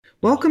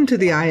Welcome to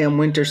the IAM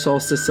Winter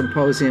Solstice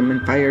Symposium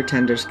and Fire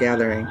Tenders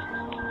Gathering.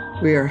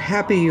 We are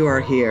happy you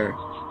are here.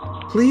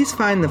 Please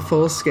find the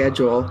full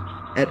schedule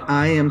at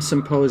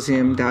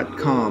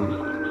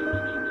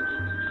iamsymposium.com.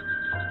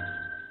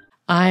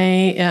 I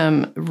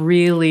am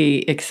really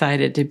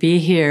excited to be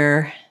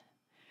here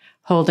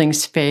holding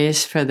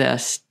space for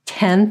this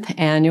 10th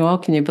annual,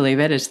 can you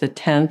believe it? It's the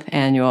 10th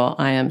annual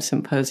IAM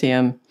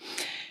Symposium.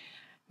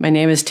 My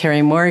name is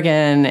Terry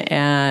Morgan,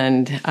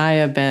 and I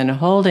have been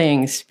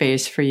holding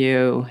space for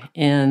you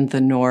in the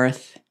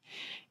north,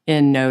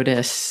 in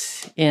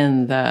notice,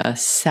 in the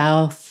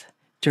south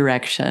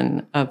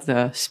direction of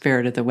the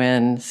spirit of the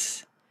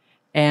winds.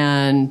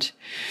 And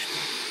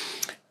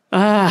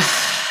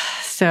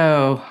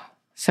so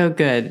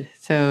good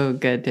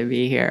to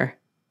be here.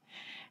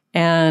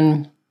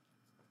 And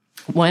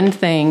one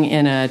thing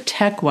in a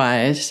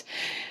tech-wise,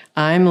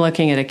 I'm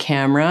looking at a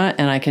camera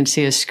and I can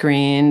see a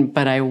screen,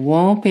 but I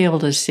won't be able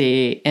to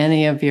see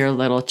any of your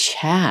little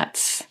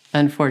chats,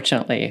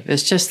 unfortunately.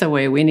 It's just the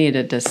way we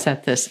needed to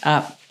set this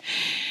up.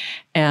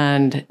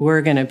 And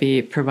we're going to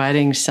be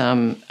providing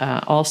some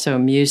also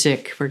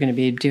music. We're going to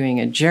be doing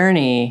a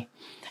journey,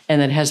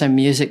 and it has a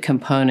music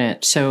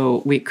component.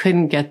 So we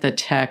couldn't get the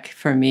tech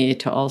for me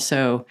to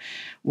also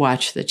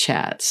watch the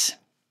chats.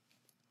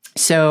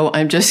 So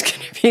I'm just going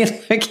to be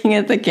looking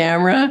at the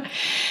camera,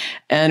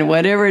 and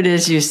whatever it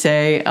is you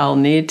say, I'll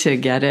need to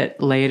get it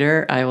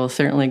later. I will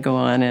certainly go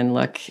on and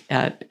look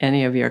at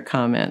any of your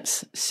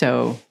comments.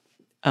 So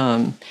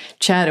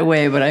chat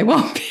away, but I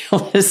won't be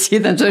able to see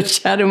them. So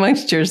chat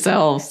amongst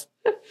yourselves.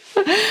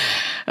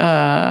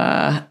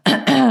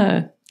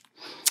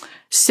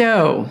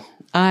 So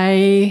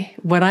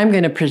what I'm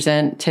going to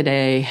present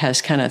today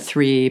has kind of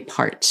three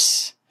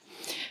parts.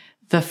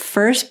 The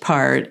first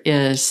part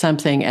is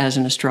something as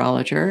an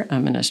astrologer,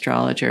 I'm an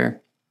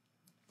astrologer,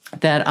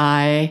 that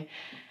I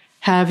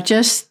have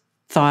just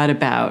thought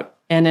about.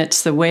 And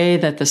it's the way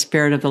that the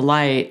spirit of the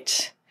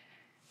light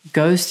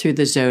goes through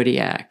the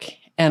zodiac.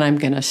 And I'm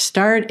going to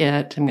start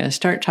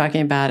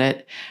talking about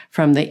it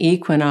from the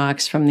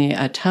equinox, from the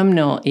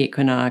autumnal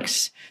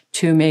equinox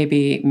to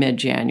maybe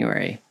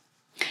mid-January.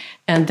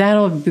 And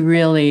that'll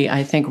really,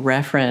 I think,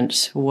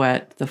 reference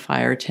what the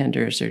fire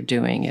tenders are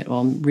doing. It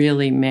will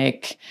really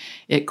make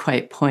it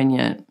quite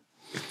poignant.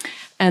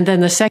 And then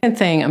the second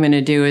thing I'm going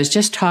to do is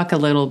just talk a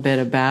little bit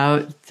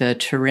about the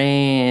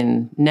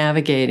terrain,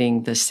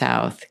 navigating the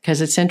south, because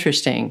it's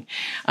interesting.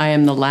 I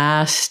am the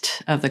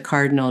last of the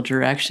cardinal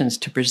directions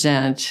to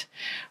present.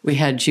 We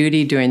had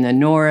Judy doing the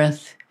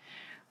north.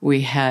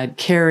 We had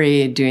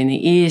Carrie doing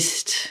the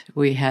east.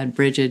 We had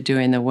Bridget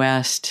doing the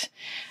west.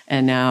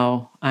 And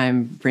now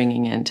I'm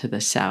bringing into the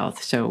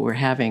south. So we're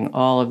having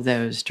all of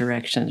those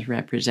directions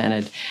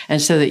represented.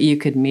 And so that you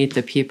could meet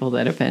the people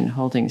that have been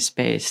holding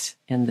space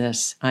in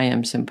this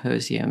IAM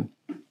Symposium.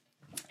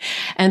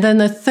 And then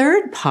the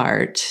third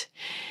part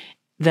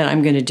that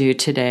I'm going to do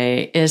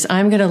today is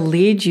I'm going to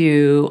lead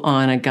you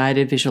on a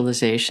guided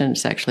visualization.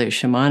 It's actually a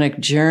shamanic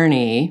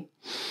journey.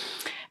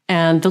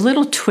 And the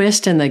little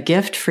twist and the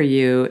gift for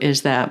you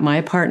is that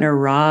my partner,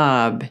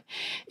 Rob,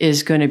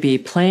 is going to be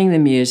playing the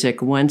music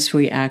once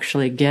we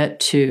actually get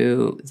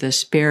to the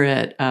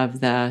spirit of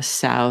the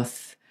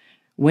south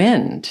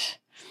wind.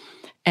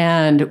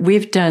 And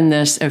we've done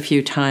this a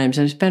few times,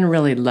 and it's been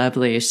really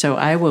lovely. So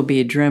I will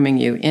be drumming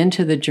you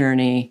into the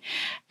journey.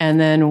 And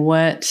then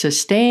what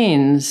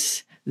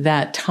sustains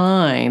that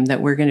time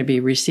that we're going to be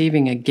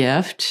receiving a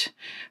gift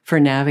for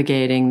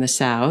navigating the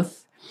south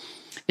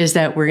is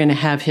that we're going to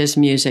have his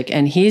music,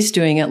 and he's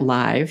doing it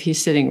live.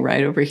 He's sitting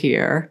right over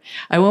here.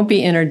 I won't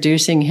be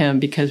introducing him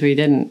because we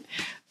didn't,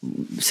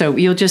 so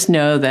you'll just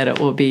know that it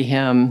will be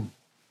him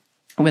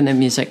when the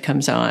music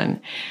comes on.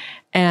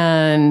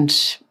 And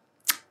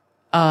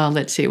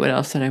let's see, what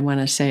else did I want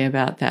to say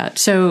about that?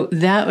 So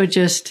that would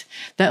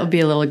be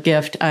a little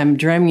gift. I'm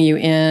drumming you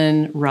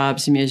in,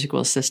 Rob's music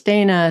will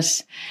sustain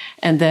us,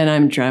 and then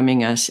I'm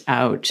drumming us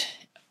out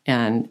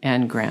and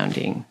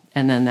grounding.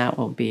 And then that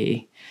will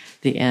be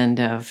the end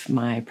of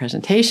my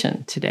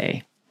presentation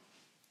today.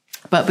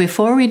 But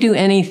before we do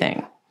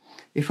anything,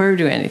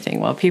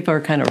 while people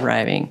are kind of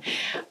arriving,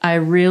 I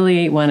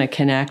really want to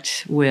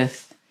connect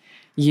with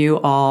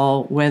you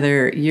all,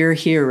 whether you're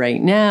here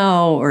right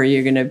now or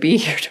you're going to be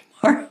here tomorrow,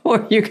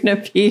 or you're going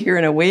to be here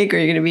in a week, or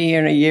you're going to be here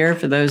in a year.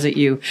 For those that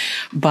you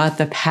bought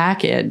the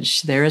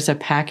package, there is a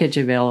package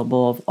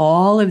available of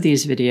all of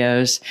these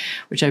videos,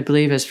 which I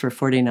believe is for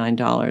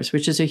 $49,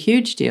 which is a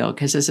huge deal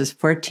because this is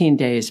 14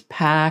 days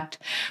packed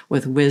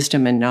with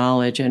wisdom and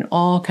knowledge and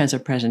all kinds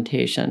of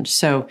presentations.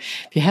 So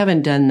if you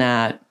haven't done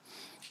that,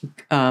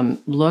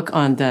 look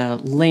on the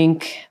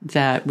link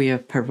that we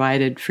have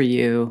provided for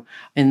you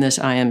in this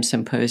IAM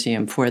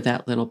Symposium for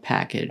that little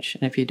package.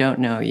 And if you don't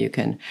know, you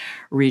can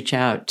reach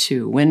out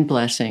to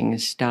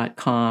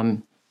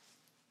windblessings.com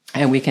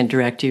and we can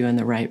direct you in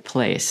the right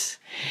place.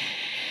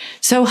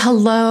 So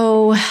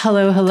hello.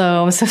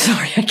 I'm so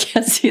sorry I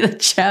can't see the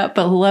chat,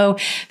 but hello.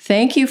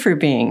 Thank you for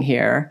being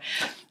here.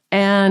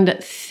 And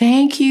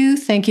thank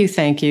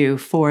you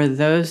for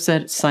those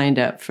that signed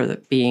up for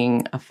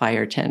being a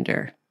fire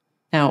tender.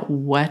 Now,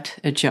 what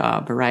a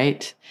job,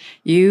 right?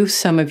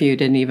 Some of you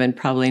didn't even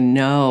probably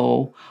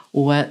know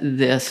what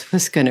this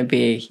was going to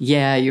be.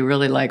 Yeah, you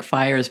really like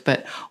fires,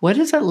 but what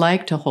is it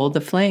like to hold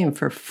the flame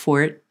for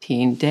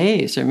 14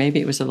 days? Or maybe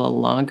it was a little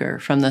longer,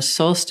 from the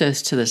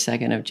solstice to the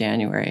 2nd of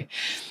January.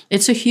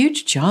 It's a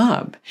huge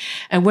job.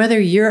 And whether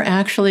you're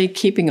actually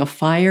keeping a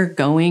fire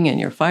going in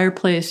your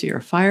fireplace or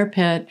your fire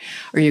pit,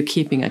 or you're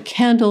keeping a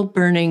candle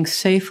burning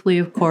safely,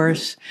 of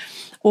course,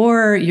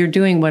 or you're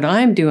doing what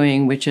I'm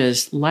doing, which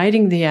is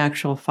lighting the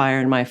actual fire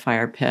in my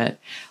fire pit,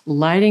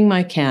 lighting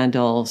my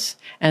candles,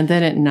 and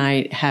then at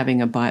night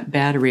having a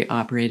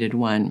battery-operated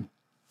one.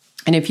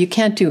 And if you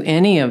can't do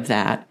any of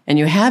that, and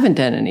you haven't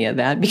done any of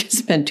that because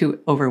it's been too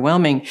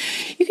overwhelming,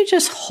 you can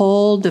just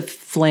hold the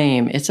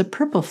flame. It's a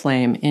purple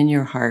flame in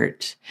your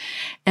heart.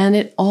 And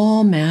it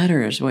all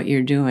matters what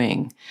you're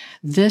doing.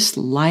 This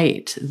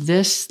light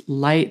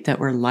that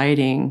we're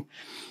lighting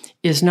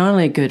is not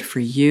only good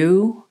for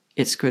you,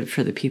 it's good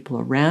for the people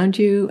around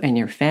you and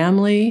your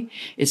family.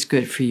 It's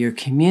good for your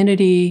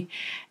community.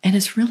 And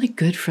it's really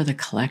good for the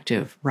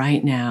collective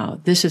right now.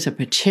 This is a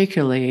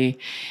particularly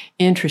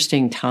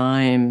interesting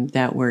time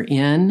that we're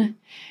in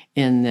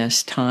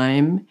this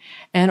time.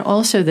 And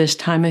also this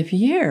time of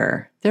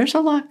year. There's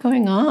a lot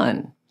going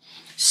on.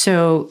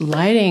 So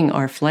lighting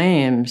our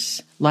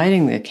flames,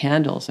 lighting the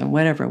candles in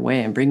whatever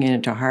way and bringing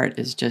it to heart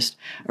is just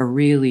a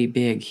really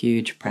big,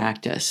 huge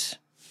practice.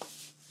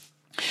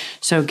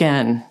 So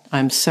again,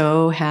 I'm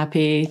so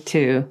happy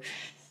to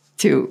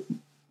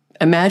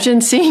imagine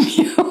seeing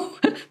you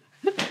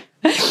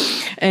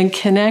and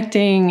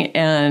connecting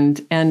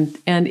and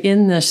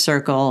in this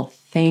circle.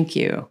 Thank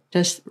you.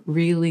 Just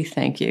really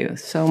thank you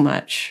so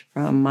much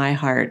from my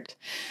heart.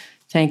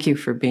 Thank you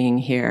for being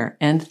here.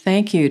 And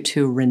thank you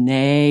to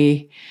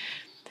Renee.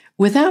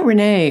 Without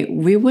Renee,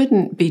 we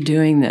wouldn't be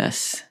doing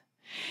this.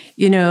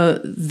 You know,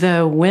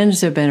 the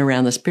winds have been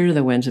around, the spirit of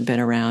the winds have been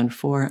around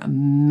for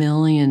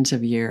millions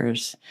of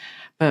years.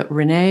 But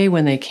Renee,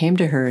 when they came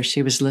to her,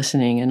 she was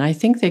listening. And I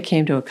think they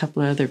came to a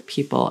couple of other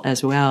people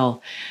as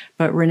well.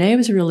 But Renee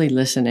was really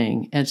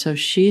listening. And so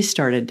she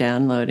started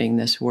downloading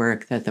this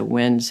work that the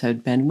winds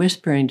had been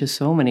whispering to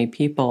so many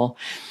people.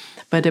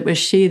 But it was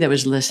she that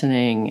was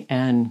listening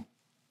and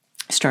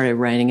started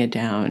writing it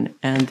down.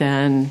 And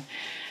then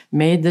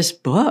made this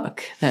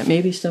book that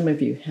maybe some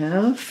of you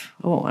have.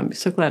 Oh, I'm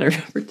so glad I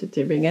remembered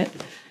to bring it.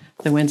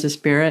 The Winds of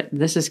Spirit.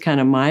 This is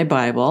kind of my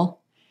Bible.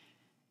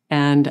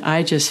 And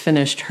I just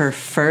finished her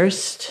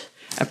first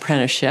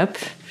apprenticeship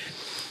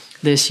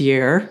this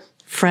year,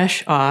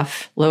 fresh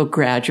off, low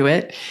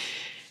graduate.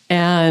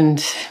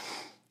 And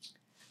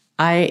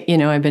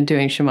I've been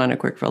doing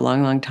shamanic work for a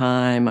long, long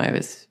time. I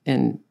was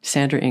in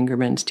Sandra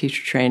Ingerman's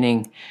teacher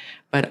training,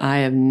 but I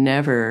have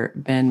never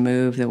been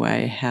moved the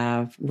way I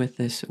have with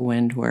this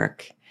wind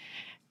work.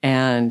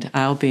 And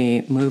I'll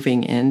be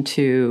moving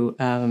into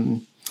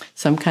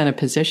some kind of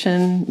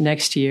position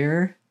next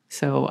year.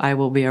 So I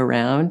will be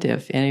around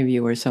if any of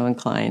you are so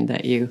inclined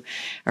that you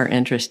are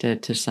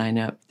interested to sign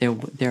up.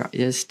 There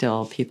is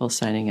still people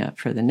signing up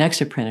for the next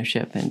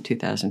apprenticeship in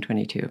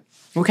 2022.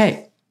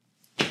 Okay,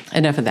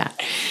 enough of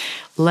that.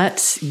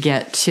 Let's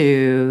get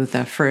to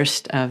the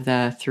first of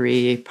the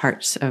three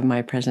parts of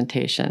my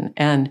presentation.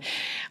 And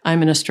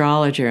I'm an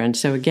astrologer. And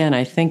so again,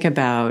 I think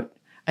about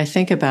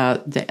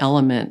the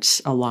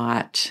elements a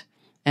lot.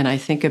 And I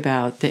think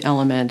about the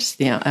elements,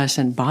 us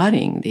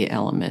embodying the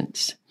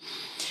elements.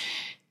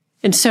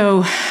 And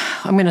so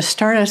I'm going to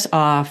start us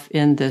off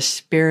in the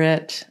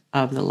spirit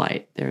of the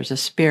light. There's a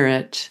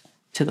spirit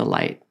to the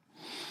light.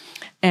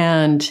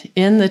 And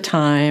in the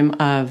time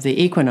of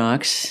the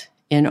equinox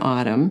in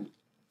autumn,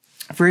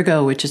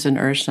 Virgo, which is an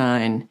earth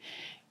sign,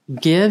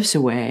 gives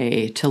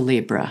way to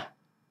Libra.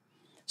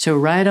 So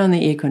right on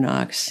the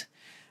equinox,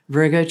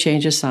 Virgo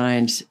changes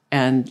signs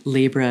and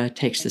Libra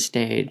takes the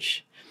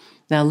stage.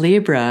 Now,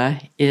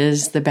 Libra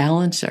is the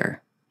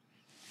balancer.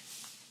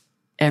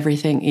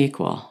 Everything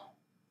equal.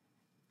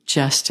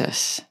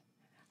 Justice.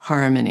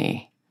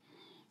 Harmony.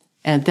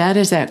 And that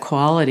is that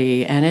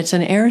quality, and it's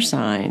an air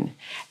sign,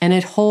 and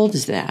it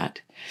holds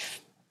that.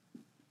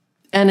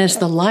 And as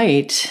the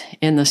light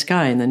in the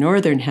sky, in the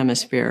northern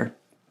hemisphere,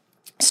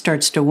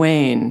 starts to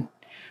wane,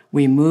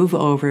 we move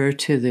over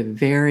to the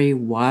very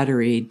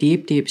watery,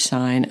 deep, deep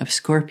sign of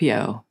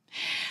Scorpio.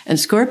 And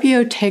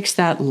Scorpio takes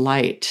that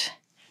light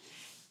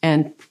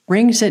and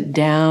brings it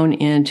down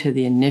into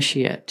the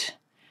initiate.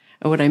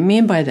 And what I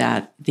mean by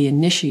that, the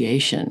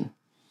initiation.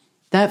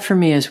 That for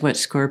me is what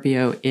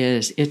Scorpio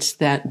is. It's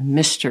that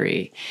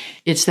mystery.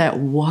 It's that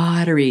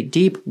watery,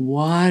 deep,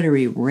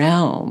 watery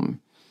realm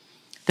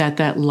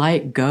that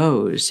light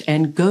goes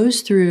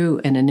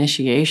through an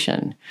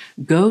initiation,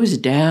 goes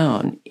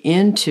down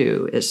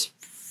into as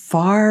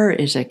far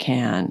as it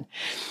can.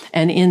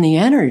 And in the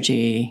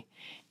energy,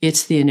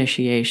 it's the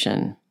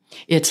initiation.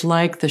 It's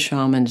like the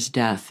shaman's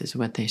death is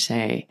what they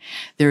say.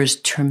 There is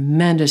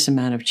tremendous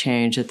amount of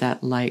change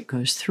that light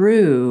goes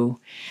through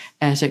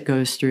as it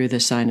goes through the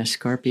sign of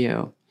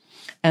Scorpio.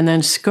 And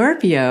then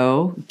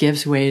Scorpio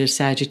gives way to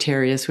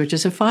Sagittarius, which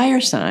is a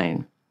fire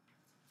sign.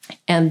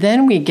 And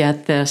then we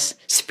get this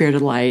spirit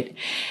of light,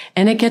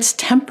 and it gets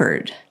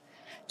tempered,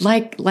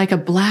 like a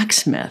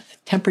blacksmith,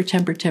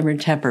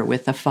 temper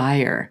with the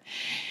fire,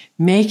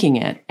 making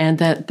it. And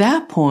at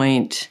that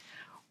point,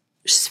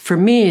 for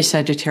me,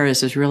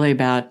 Sagittarius is really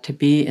about to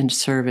be in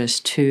service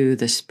to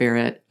the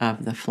spirit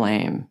of the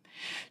flame,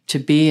 to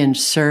be in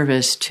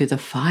service to the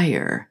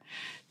fire,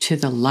 to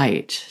the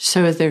light.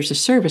 So there's a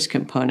service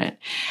component.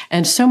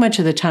 And so much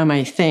of the time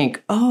I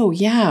think, oh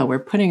yeah, we're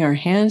putting our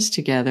hands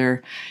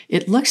together.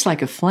 It looks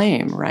like a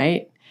flame,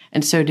 right?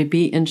 And so to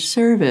be in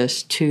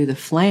service to the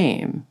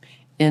flame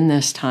in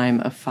this time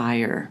of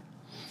fire.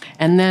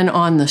 And then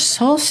on the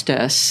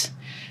solstice,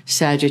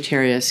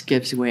 Sagittarius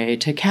gives way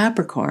to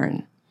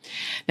Capricorn.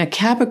 Now,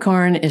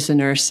 Capricorn is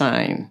an earth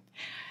sign,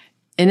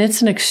 and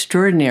it's an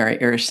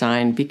extraordinary earth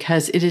sign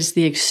because it is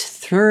the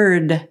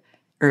third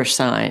earth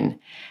sign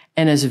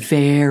and is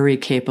very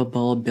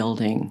capable of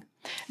building,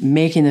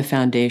 making the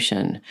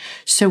foundation.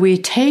 So we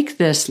take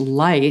this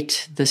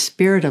light, the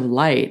spirit of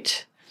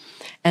light,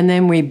 and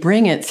then we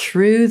bring it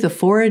through the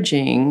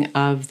foraging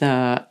of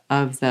the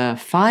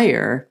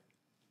fire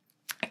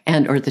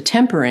or the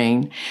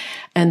tempering.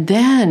 And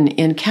then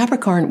in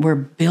Capricorn, we're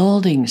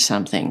building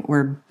something.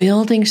 We're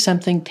building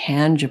something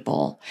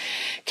tangible.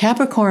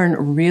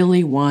 Capricorn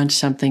really wants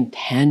something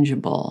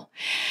tangible.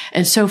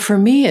 And so for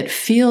me, it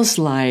feels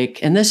like,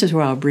 and this is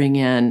where I'll bring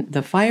in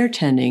the fire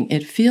tending,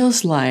 it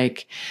feels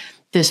like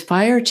this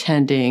fire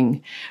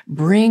tending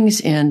brings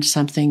in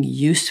something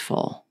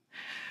useful,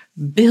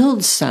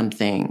 builds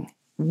something,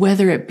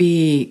 whether it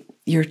be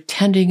you're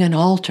tending an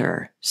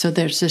altar. So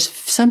there's this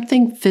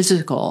something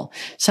physical,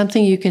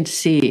 something you can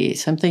see,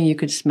 something you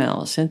can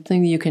smell,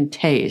 something you can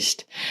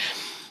taste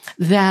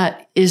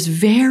that is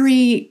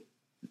very,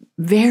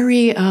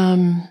 very,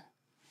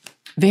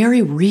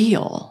 very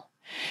real.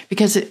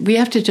 Because we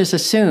have to just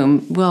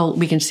assume, well,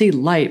 we can see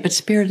light, but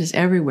spirit is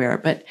everywhere.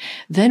 But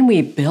then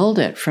we build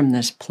it from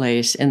this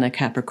place in the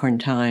Capricorn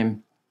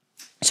time.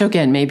 So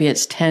again, maybe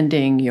it's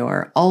tending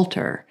your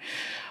altar,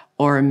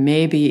 or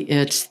maybe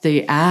it's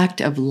the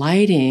act of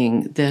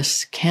lighting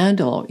this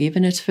candle,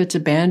 even if it's a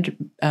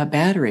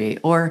battery,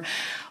 or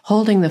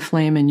holding the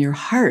flame in your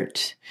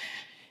heart.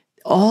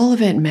 All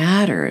of it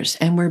matters.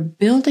 And we're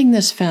building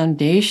this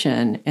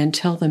foundation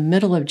until the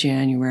middle of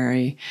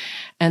January.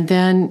 And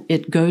then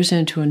it goes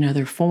into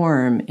another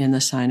form in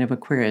the sign of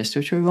Aquarius,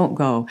 which we won't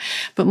go.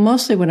 But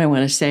mostly what I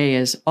want to say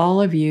is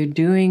all of you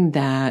doing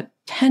that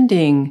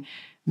tending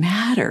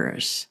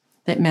matters.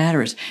 That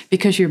matters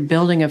because you're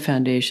building a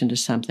foundation to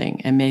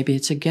something. And maybe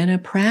it's again a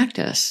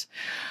practice,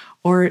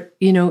 or,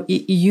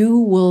 you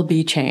will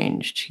be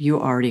changed. You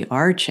already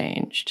are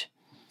changed.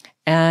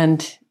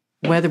 And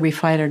whether we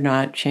fight or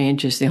not,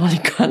 change is the only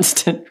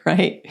constant,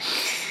 right?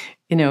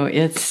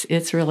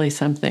 It's really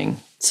something.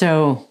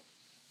 So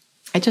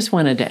I just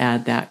wanted to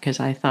add that because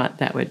I thought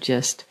that would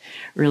just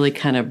really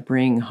kind of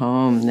bring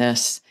home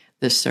this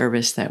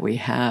service that we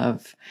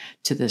have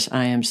to this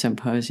IAM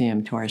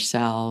Symposium, to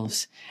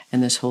ourselves,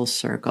 and this whole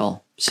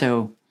circle.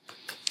 So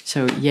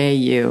yay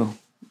you.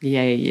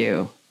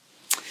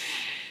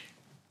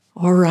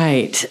 All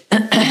right.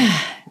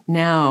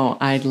 Now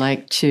I'd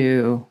like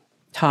to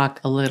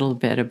talk a little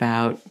bit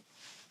about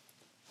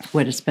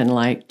what it's been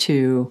like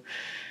to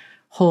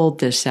hold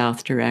this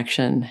south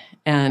direction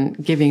and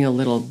giving a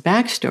little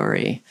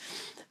backstory.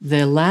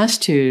 The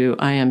last two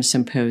IAM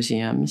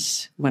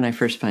symposiums, when I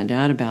first found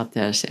out about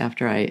this,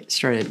 after I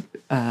started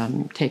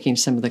taking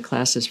some of the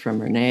classes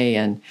from Renee,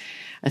 and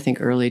I think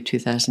early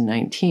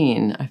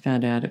 2019, I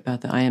found out about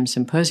the IAM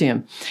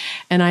Symposium.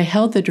 And I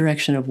held the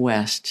direction of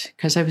West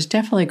because I was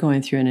definitely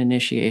going through an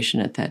initiation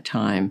at that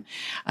time.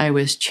 I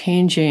was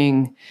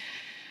changing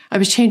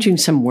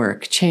some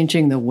work,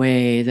 changing the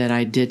way that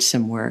I did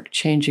some work,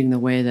 changing the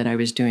way that I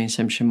was doing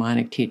some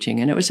shamanic teaching.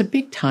 And it was a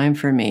big time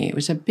for me. It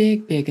was a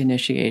big, big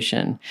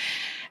initiation.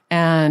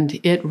 And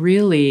it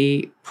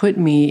really put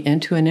me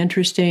into an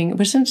interesting, it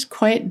wasn't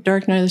quite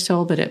dark night of the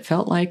soul, but it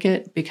felt like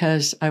it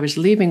because I was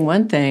leaving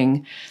one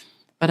thing,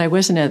 but I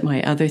wasn't at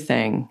my other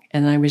thing.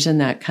 And I was in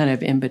that kind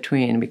of in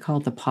between. We call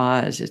it the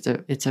pause.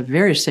 It's a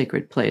very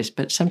sacred place,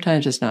 but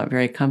sometimes it's not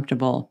very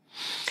comfortable.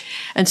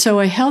 And so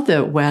I held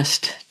the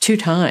West 2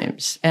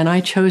 times, and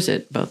I chose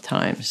it both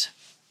times.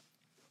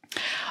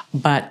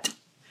 But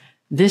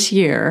this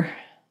year,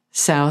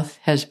 South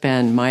has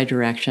been my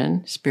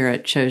direction.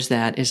 Spirit chose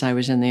that as I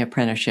was in the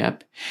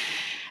apprenticeship.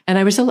 And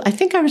I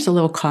think I was a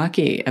little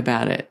cocky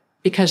about it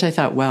because I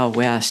thought, well,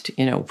 West,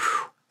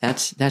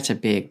 that's a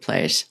big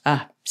place.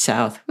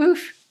 South,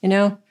 oof,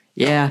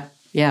 yeah.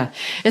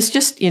 It's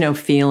just,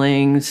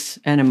 feelings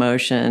and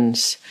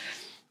emotions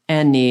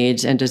and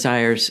needs and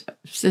desires.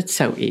 It's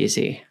so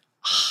easy.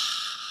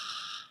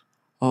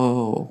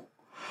 Oh,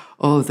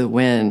 the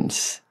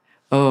winds.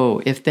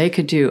 Oh, if they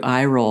could do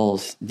eye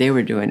rolls, they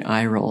were doing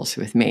eye rolls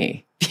with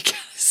me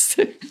because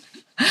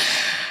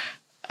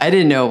I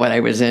didn't know what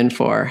I was in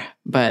for.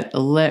 But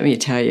let me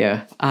tell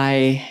you,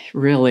 I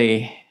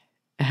really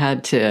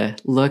had to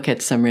look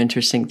at some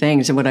interesting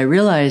things. And what I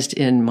realized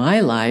in my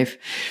life,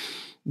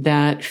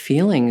 that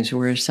feelings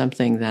were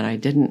something that I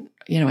didn't,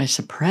 I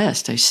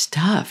suppressed, I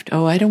stuffed.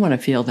 Oh, I don't want to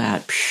feel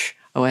that. Psh.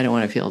 Oh, I don't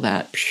want to feel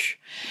that. Psh.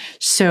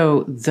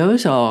 So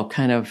those all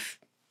kind of,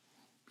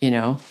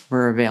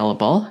 were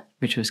available,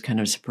 which was kind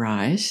of a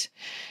surprise.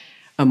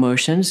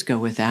 Emotions go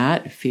with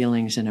that,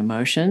 feelings and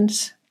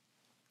emotions.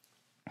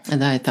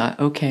 And then I thought,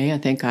 okay, I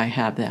think I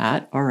have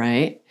that. All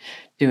right,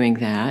 doing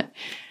that.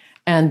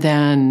 And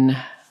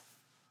then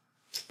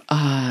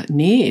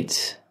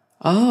needs.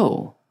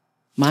 Oh,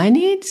 my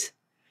needs?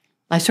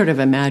 I sort of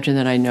imagine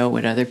that I know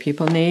what other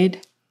people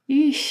need.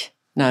 Eesh,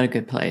 not a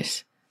good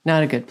place.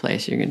 Not a good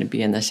place. You're going to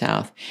be in the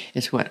South.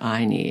 It's what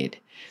I need.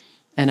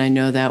 And I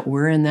know that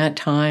we're in that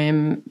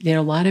time, a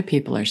lot of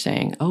people are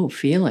saying, oh,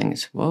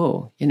 feelings,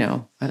 whoa,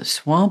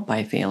 swamped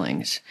by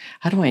feelings.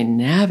 How do I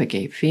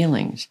navigate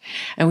feelings?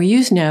 And we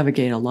use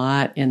navigate a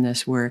lot in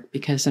this work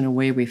because in a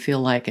way we feel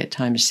like at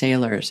times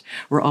sailors.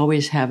 We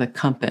always have a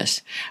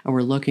compass and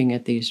we're looking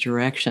at these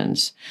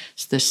directions.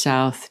 It's the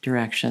south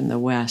direction, the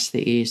west,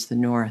 the east, the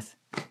north.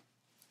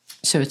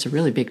 So it's a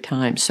really big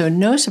time. So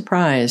no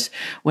surprise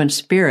when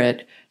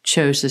Spirit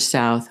chose the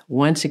South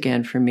once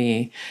again for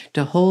me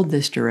to hold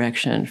this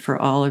direction for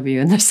all of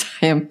you in the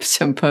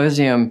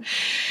Symposium.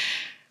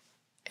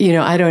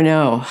 I don't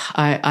know.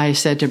 I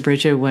said to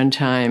Bridget one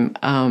time,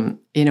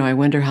 I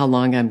wonder how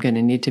long I'm going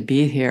to need to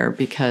be here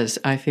because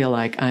I feel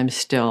like I'm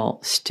still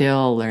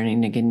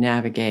learning to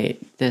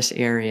navigate this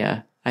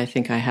area. I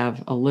think I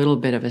have a little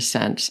bit of a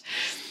sense.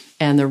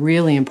 And the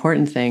really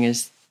important thing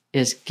is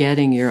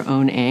getting your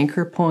own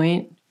anchor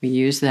point. We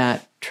use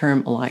that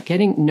term a lot,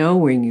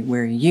 knowing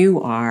where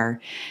you are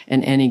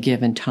in any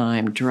given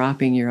time,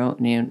 dropping your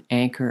own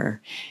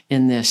anchor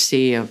in this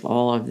sea of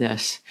all of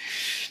this,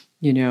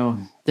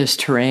 this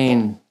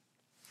terrain.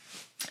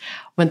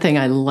 One thing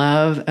I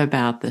love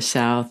about the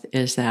South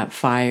is that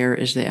fire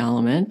is the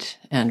element,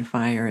 and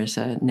fire is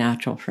a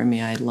natural for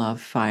me. I love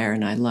fire,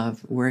 and I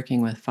love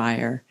working with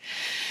fire.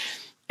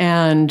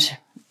 And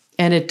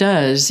it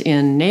does,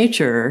 in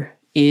nature,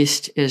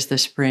 east is the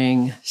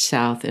spring,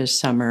 south is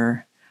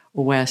summer,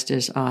 west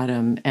is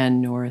autumn,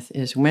 and north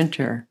is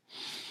winter.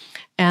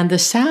 And the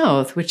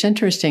South, which is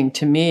interesting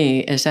to me,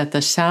 is that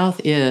the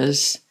South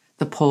is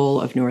the pole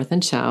of North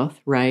and South,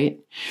 right?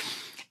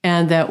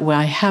 And that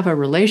I have a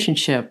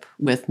relationship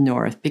with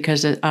North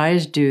because I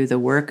do the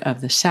work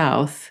of the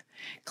South,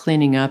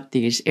 cleaning up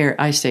these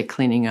I say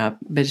cleaning up,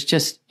 but it's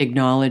just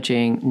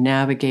acknowledging,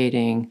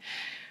 navigating,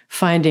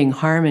 finding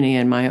harmony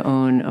in my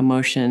own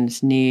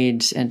emotions,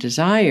 needs, and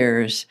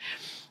desires.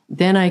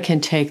 Then I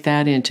can take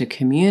that into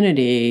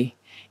community,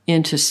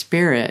 into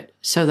spirit,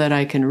 so that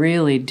I can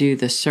really do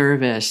the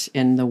service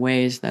in the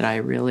ways that I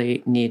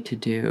really need to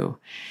do.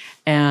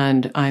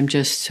 And I'm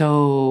just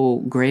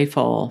so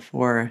grateful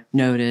for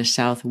Notice,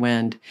 South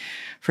Wind,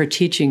 for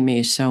teaching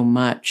me so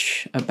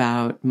much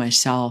about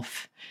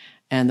myself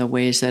and the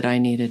ways that I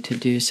needed to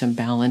do some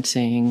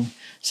balancing,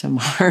 some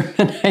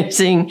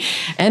harmonizing,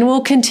 and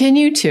will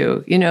continue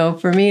to.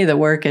 For me, the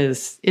work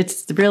it's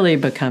really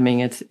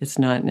becoming, it's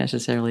not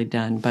necessarily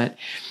done, but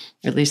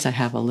at least I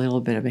have a little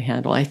bit of a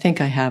handle. I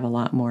think I have a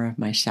lot more of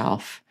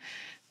myself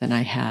than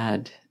I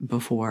had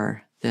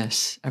before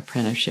this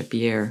apprenticeship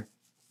year.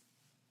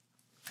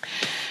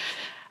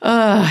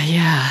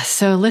 Yeah.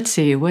 So let's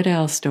see. What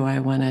else do I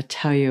want to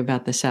tell you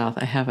about the South?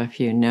 I have a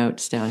few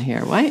notes down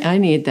here. Why I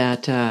need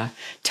that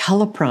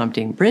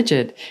teleprompting.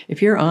 Bridget,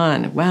 if you're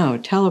on, wow,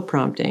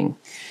 teleprompting.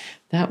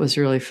 That was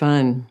really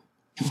fun.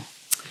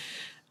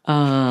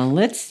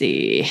 Let's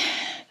see.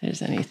 If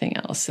there's anything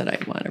else that I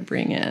want to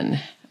bring in.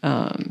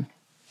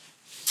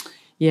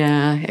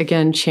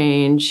 Again,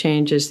 change.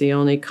 Change is the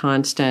only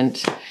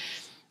constant.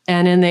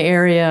 And in the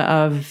area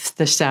of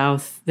the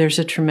South, there's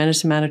a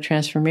tremendous amount of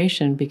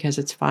transformation because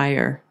it's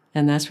fire.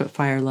 And that's what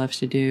fire loves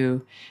to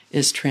do,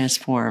 is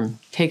transform.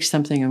 Take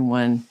something in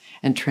one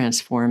and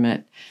transform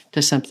it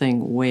to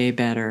something way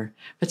better.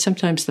 But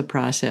sometimes the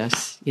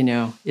process,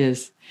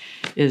 is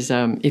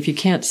if you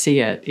can't see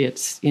it,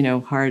 it's,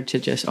 hard to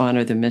just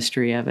honor the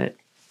mystery of it.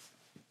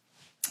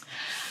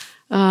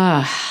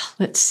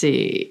 Let's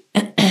see.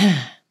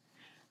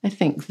 I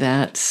think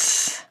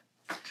that's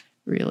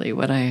really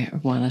what I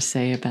want to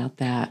say about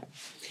that.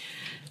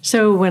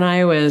 So when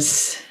I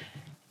was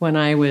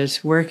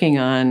working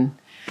on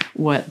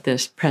what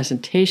this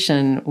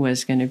presentation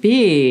was going to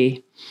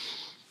be,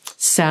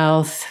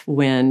 South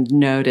Wind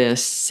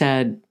Notice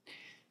said,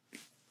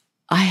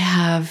 I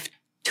have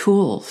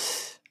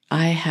tools.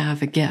 I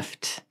have a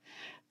gift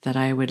that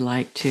I would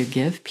like to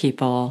give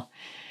people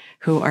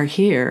who are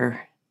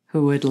here,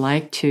 who would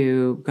like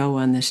to go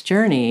on this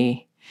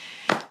journey,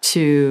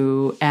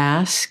 to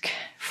ask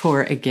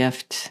for a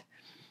gift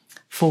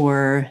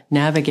for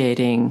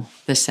navigating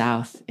the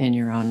South in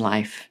your own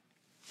life.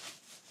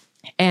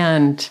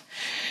 And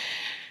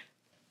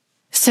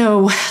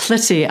so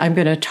let's see, I'm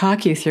going to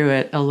talk you through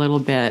it a little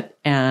bit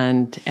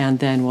and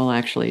then we'll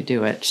actually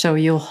do it. So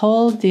you'll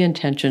hold the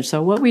intention.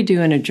 So what we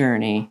do in a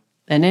journey,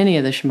 and any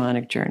of the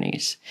shamanic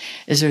journeys,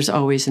 is there's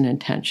always an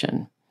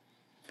intention.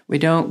 We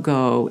don't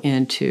go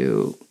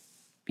into,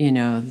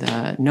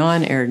 the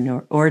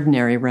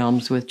non-ordinary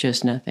realms with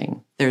just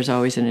nothing. There's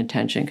always an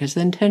intention, because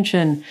the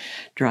intention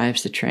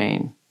drives the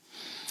train.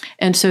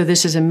 And so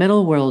this is a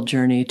middle world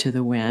journey to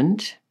the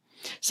wind.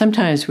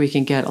 Sometimes we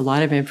can get a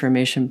lot of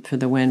information for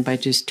the wind by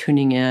just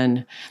tuning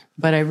in,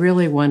 but I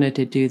really wanted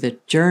to do the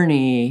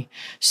journey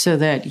so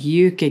that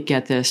you could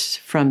get this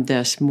from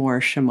this more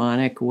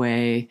shamanic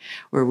way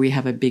where we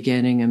have a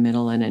beginning, a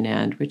middle, and an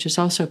end, which is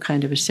also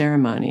kind of a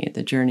ceremony.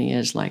 The journey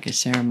is like a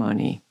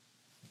ceremony.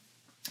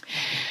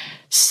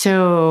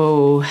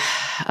 So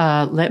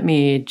I'm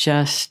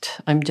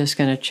just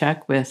going to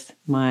check with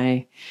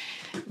my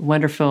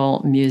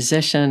wonderful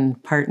musician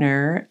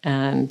partner,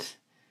 and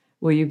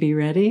will you be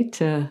ready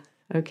to,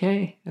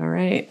 okay, all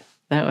right.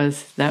 That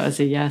was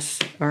a yes.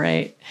 All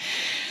right.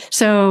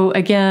 So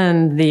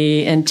again,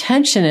 the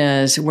intention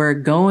is we're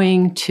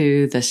going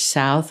to the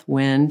south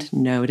wind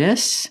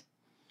notice,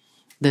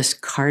 this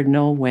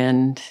cardinal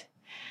wind,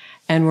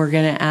 and we're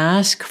going to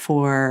ask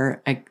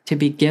to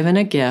be given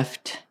a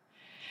gift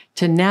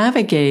to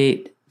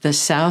navigate the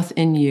south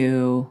in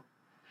you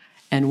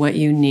and what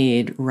you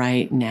need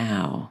right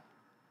now.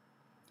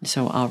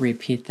 So I'll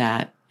repeat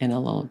that in a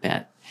little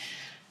bit.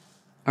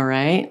 All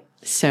right.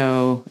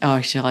 So,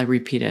 shall I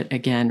repeat it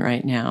again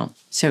right now?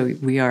 So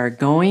we are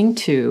going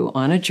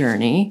on a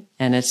journey,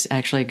 and it's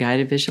actually a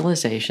guided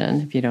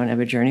visualization. If you don't have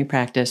a journey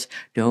practice,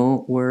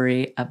 don't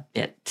worry a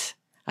bit.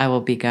 I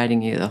will be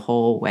guiding you the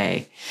whole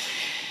way.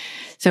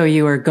 So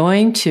you are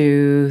going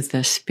to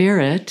the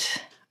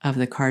spirit of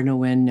the cardinal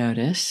wind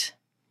notice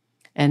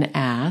and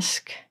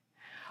ask,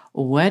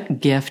 what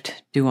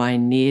gift do I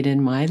need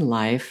in my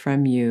life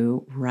from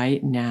you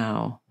right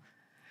now?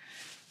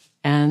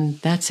 And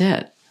that's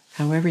it.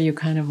 However you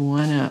kind of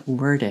want to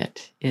word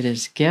it. It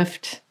is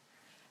gift,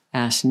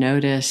 ask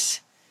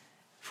notice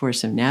for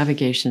some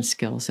navigation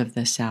skills of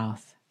the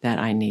South that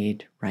I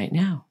need right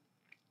now.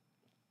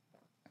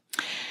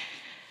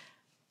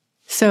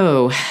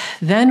 So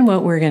then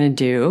what we're going to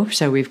do,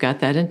 so we've got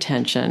that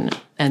intention,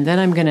 and then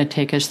I'm going to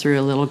take us through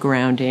a little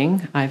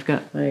grounding. I've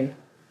got my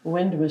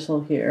wind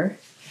whistle here.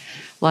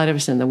 A lot of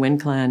us in the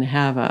Wind Clan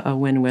have a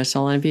wind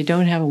whistle, and if you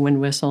don't have a wind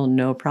whistle,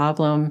 no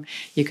problem.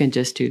 You can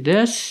just do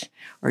this,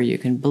 or you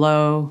can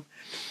blow.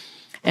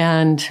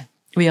 And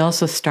we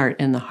also start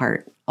in the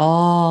heart.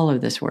 All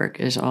of this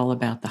work is all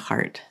about the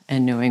heart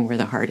and knowing where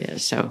the heart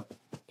is. So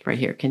right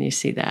here, can you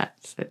see that?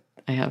 So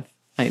I have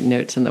my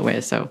notes in the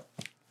way, so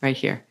right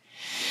here.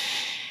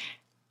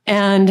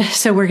 And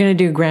so we're going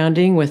to do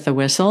grounding with the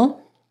whistle.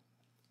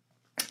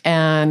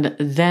 And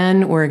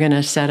then we're going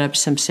to set up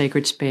some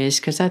sacred space,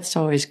 because that's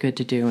always good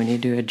to do when you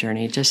do a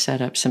journey. Just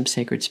set up some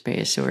sacred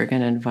space. So we're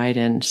going to invite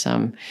in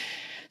some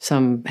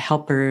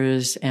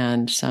helpers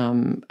and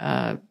some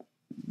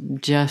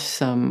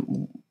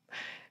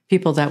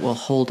people that will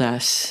hold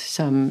us,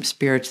 some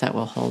spirits that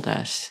will hold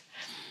us.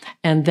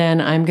 And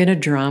then I'm going to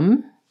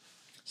drum.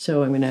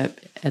 So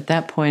at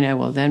that point, I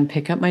will then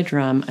pick up my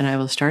drum and I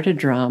will start a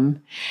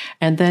drum.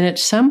 And then at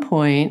some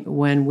point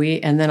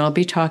and then I'll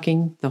be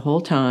talking the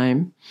whole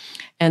time.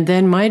 And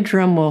then my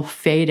drum will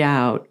fade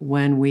out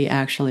when we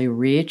actually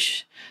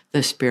reach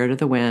the spirit of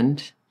the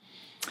wind.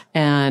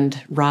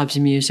 And Rob's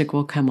music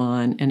will come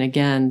on. And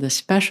again, the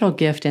special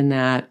gift in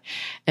that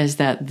is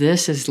that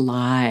this is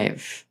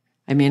live.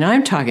 I mean,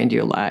 I'm talking to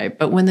you live,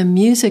 but when the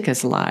music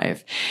is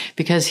live,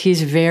 because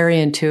he's very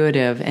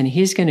intuitive and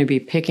he's going to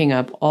be picking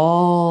up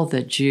all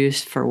the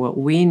juice for what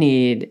we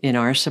need in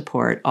our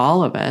support,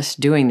 all of us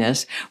doing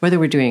this, whether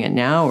we're doing it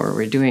now or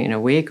we're doing it in a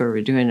week or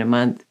we're doing it in a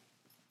month,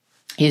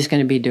 he's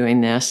going to be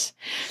doing this.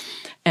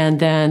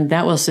 And then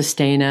that will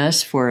sustain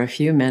us for a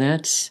few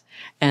minutes.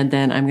 And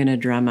then I'm going to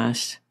drum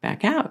us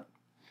back out.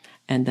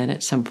 And then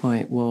at some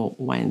point, we'll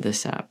wind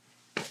this up.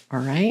 All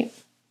right?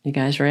 You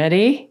guys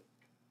ready?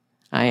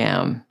 I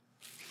am.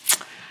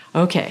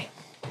 Okay.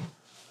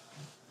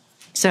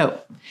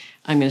 So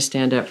I'm going to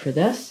stand up for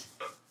this.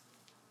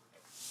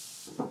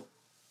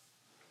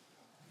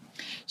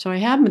 So I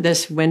have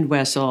this wind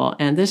whistle,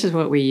 and this is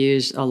what we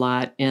use a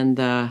lot in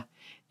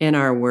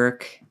our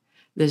work.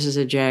 This is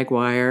a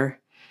jaguar,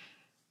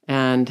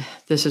 and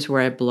this is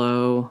where I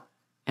blow,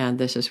 and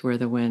this is where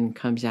the wind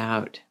comes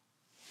out.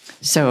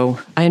 So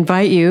I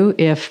invite you,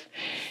 if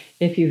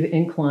you've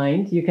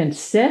inclined, you can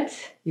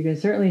sit. You can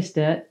certainly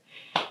sit.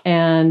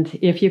 And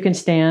if you can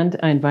stand,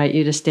 I invite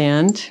you to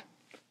stand.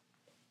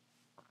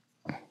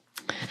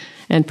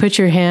 And put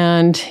your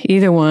hand,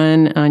 either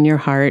one, on your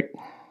heart.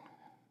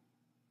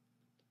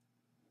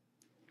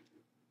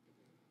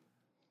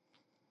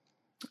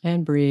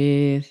 And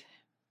breathe.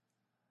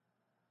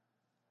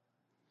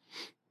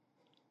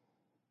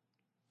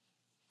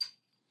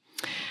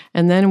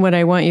 And then what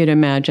I want you to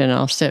imagine,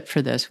 I'll sit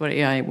for this, what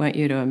I want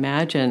you to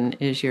imagine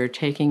is you're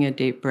taking a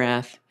deep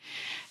breath,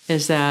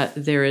 is that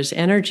there is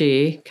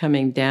energy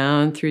coming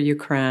down through your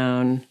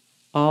crown,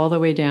 all the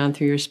way down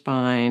through your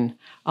spine,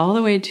 all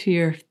the way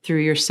through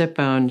your sit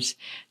bones,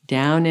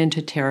 down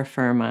into terra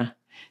firma,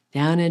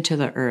 down into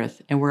the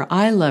earth. And where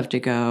I love to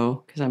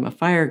go, because I'm a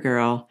fire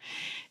girl,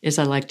 is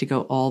I like to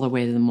go all the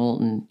way to the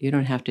molten. You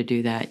don't have to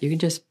do that. You can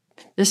just,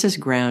 this is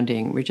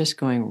grounding. We're just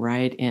going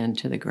right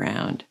into the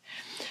ground.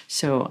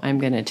 So I'm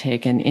going to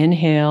take an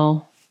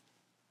inhale,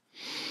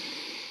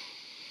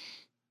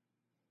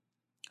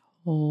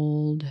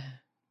 hold,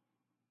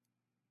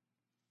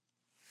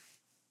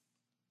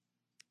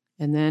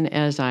 and then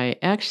as I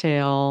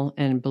exhale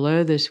and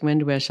blow this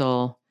wind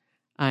whistle,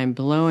 I'm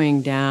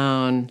blowing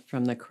down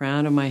from the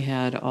crown of my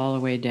head all the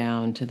way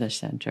down to the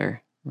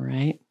center,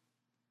 right?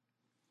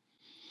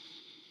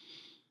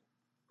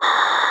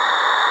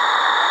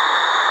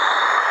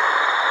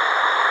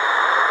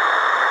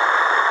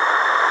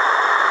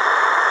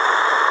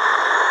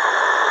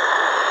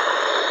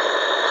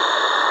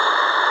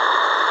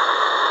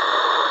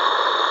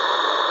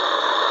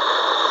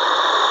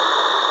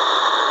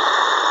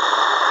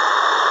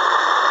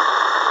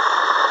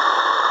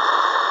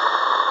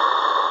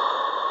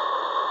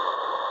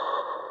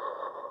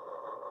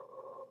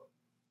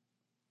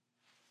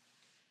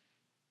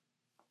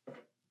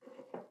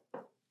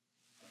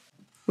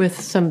 With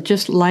some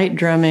just light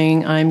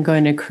drumming, I'm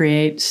going to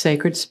create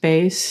sacred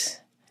space,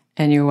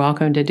 and you're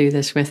welcome to do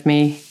this with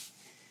me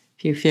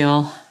if you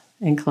feel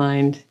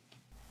inclined.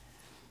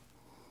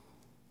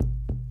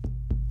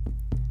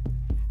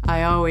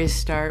 I always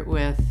start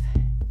with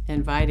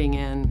inviting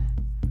in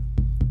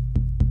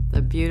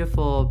the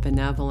beautiful,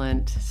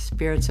 benevolent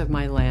spirits of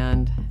my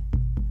land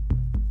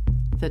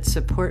that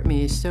support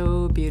me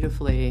so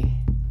beautifully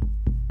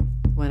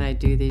when I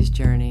do these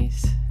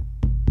journeys.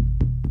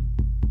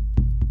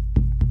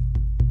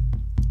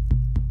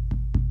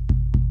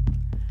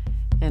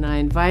 And I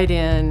invite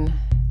in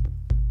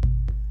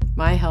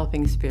my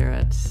helping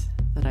spirits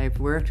that I've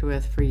worked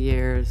with for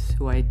years,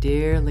 who I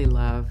dearly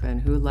love and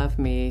who love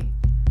me,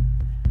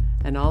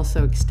 and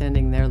also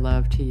extending their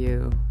love to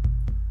you.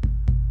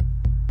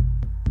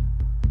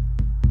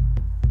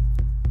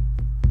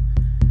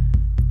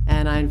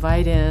 And I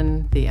invite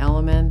in the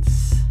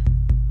elements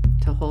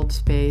to hold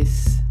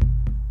space,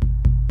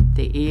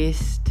 the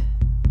east,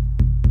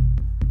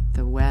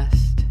 the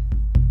west,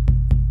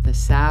 the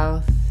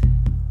south,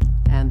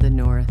 and the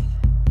north.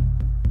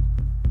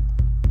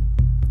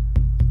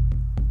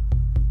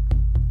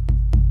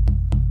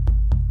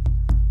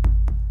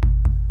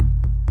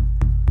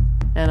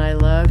 And I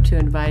love to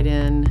invite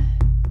in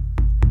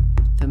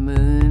the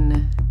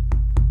moon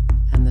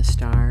and the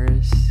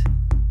stars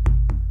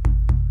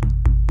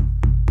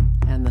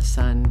and the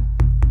sun,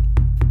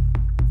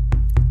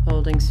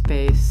 holding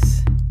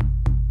space,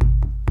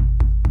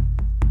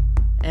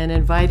 and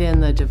invite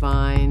in the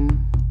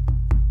divine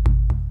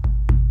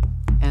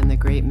and the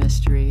great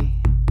mystery.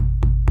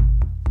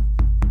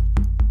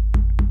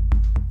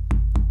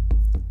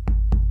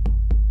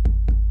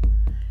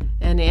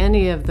 And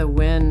any of the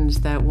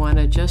winds that want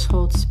to just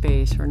hold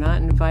space. We're not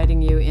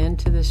inviting you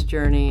into this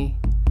journey,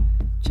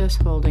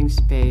 just holding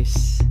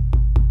space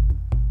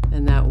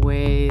in that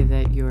way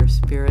that your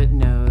spirit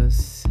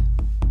knows.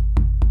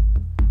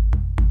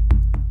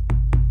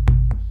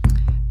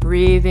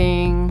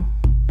 Breathing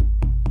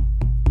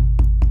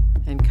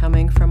and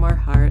coming from our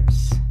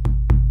hearts.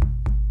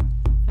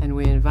 And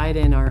we invite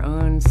in our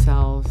own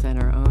selves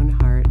and our own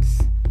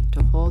hearts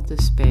to hold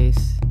the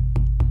space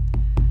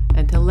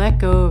and to let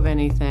go of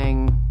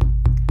anything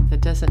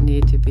that doesn't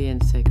need to be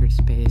in sacred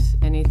space.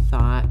 Any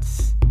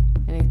thoughts,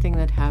 anything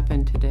that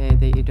happened today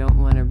that you don't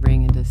want to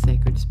bring into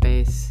sacred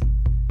space.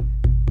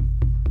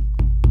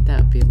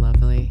 That would be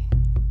lovely.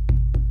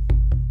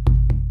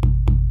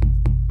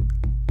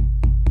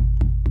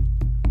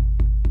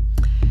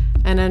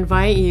 And I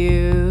invite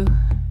you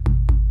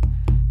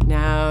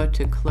now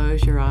to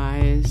close your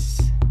eyes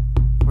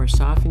or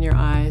soften your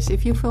eyes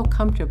if you feel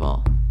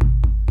comfortable.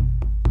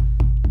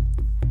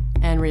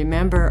 And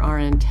remember our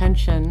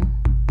intention.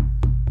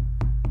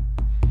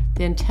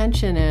 The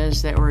intention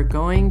is that we're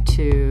going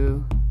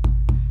to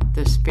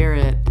the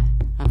spirit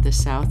of the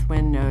south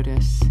wind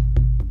notice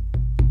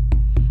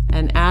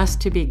and ask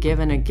to be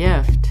given a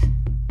gift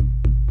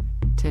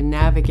to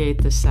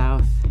navigate the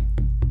south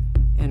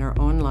in our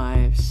own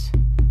lives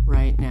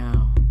right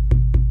now.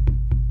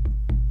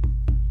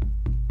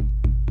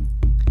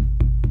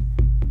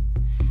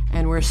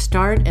 And we'll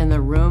start in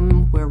the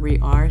room where we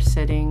are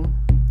sitting.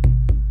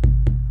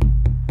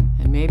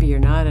 And maybe you're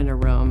not in a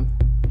room,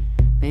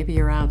 maybe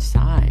you're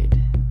outside,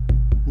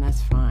 and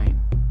that's fine.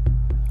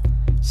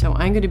 So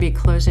I'm going to be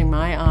closing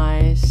my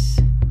eyes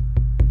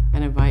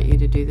and invite you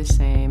to do the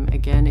same.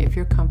 Again, if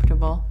you're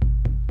comfortable,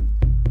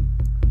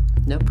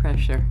 no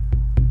pressure.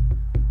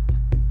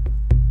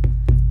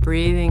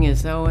 Breathing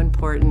is so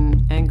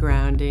important and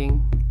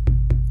grounding.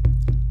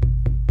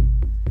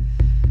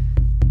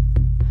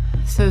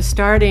 So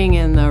starting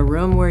in the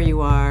room where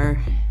you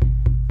are,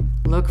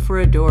 look for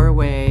a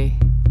doorway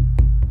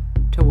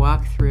to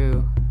walk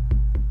through.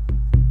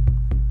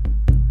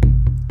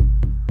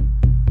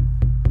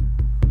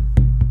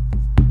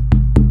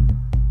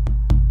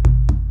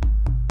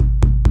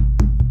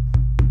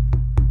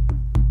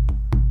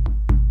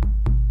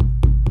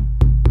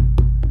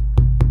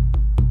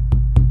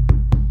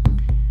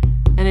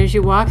 as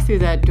you walk through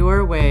that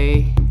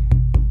doorway,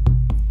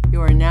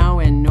 you are now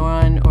in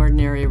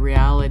non-ordinary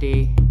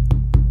reality,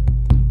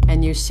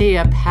 and you see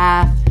a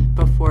path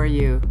before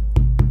you.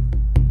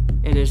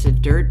 It is a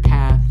dirt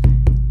path.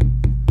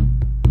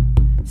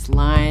 It's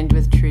lined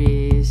with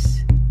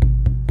trees,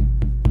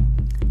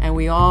 and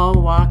we all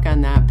walk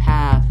on that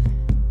path,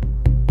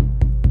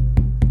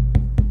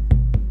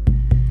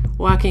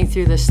 walking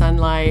through the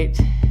sunlight,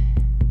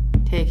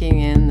 taking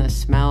in the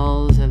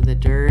smells of the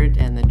dirt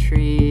and the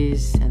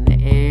trees and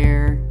the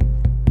air.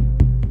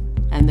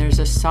 And there's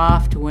a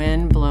soft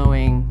wind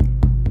blowing.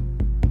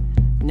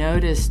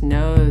 Notice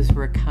knows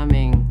we're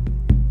coming.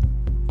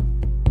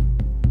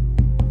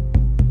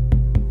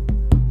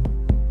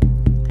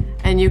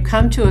 And you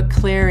come to a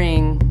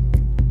clearing,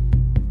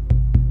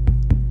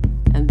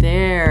 and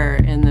there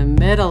in the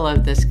middle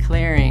of this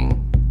clearing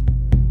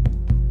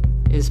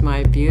is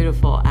my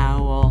beautiful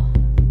owl.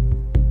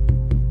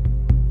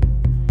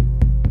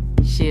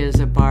 She is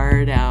a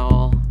barred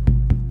owl,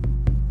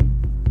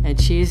 and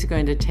she's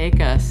going to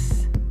take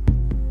us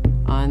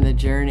on the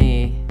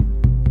journey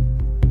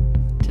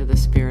to the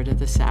spirit of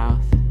the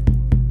South.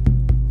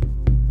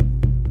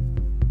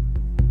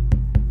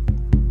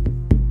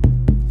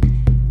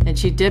 And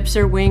she dips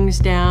her wings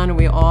down, and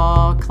we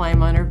all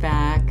climb on her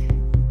back,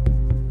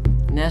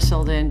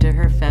 nestled into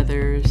her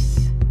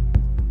feathers.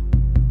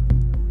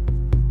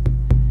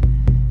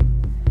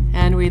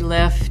 And we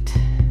lift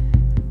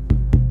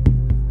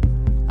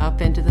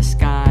up into the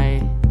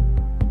sky.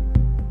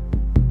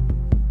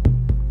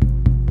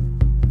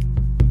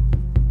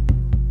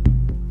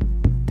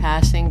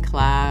 Passing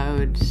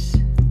clouds.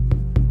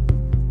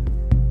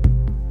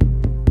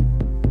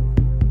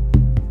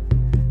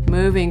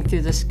 Moving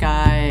through the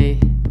sky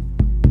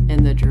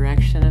in the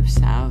direction of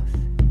south.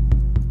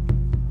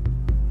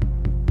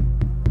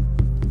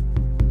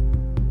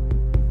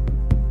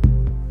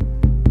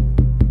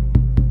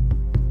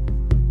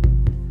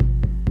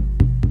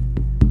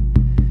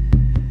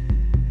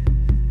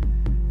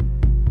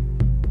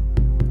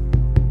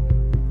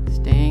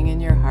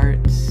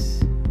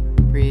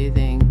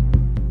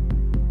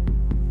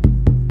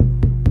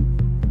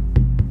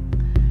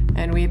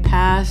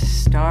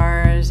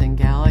 Stars and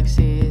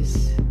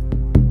galaxies,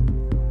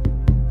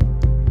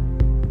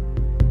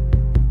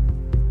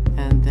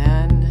 and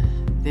then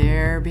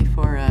there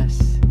before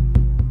us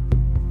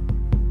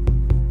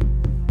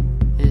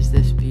is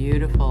this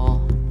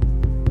beautiful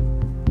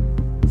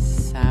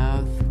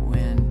south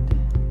wind,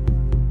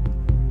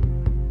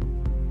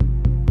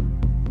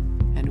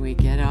 and we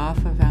get off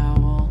of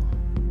Owl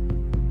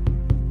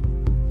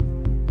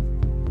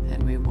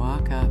and we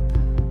walk up.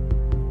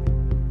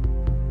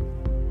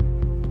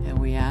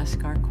 We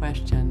ask our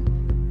question.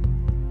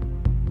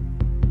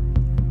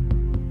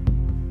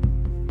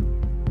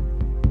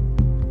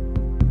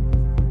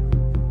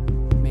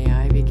 May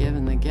I be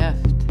given the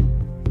gift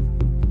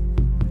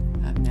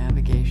of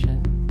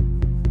navigation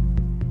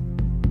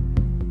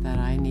that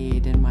I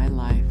need in my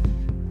life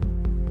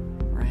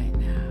right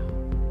now.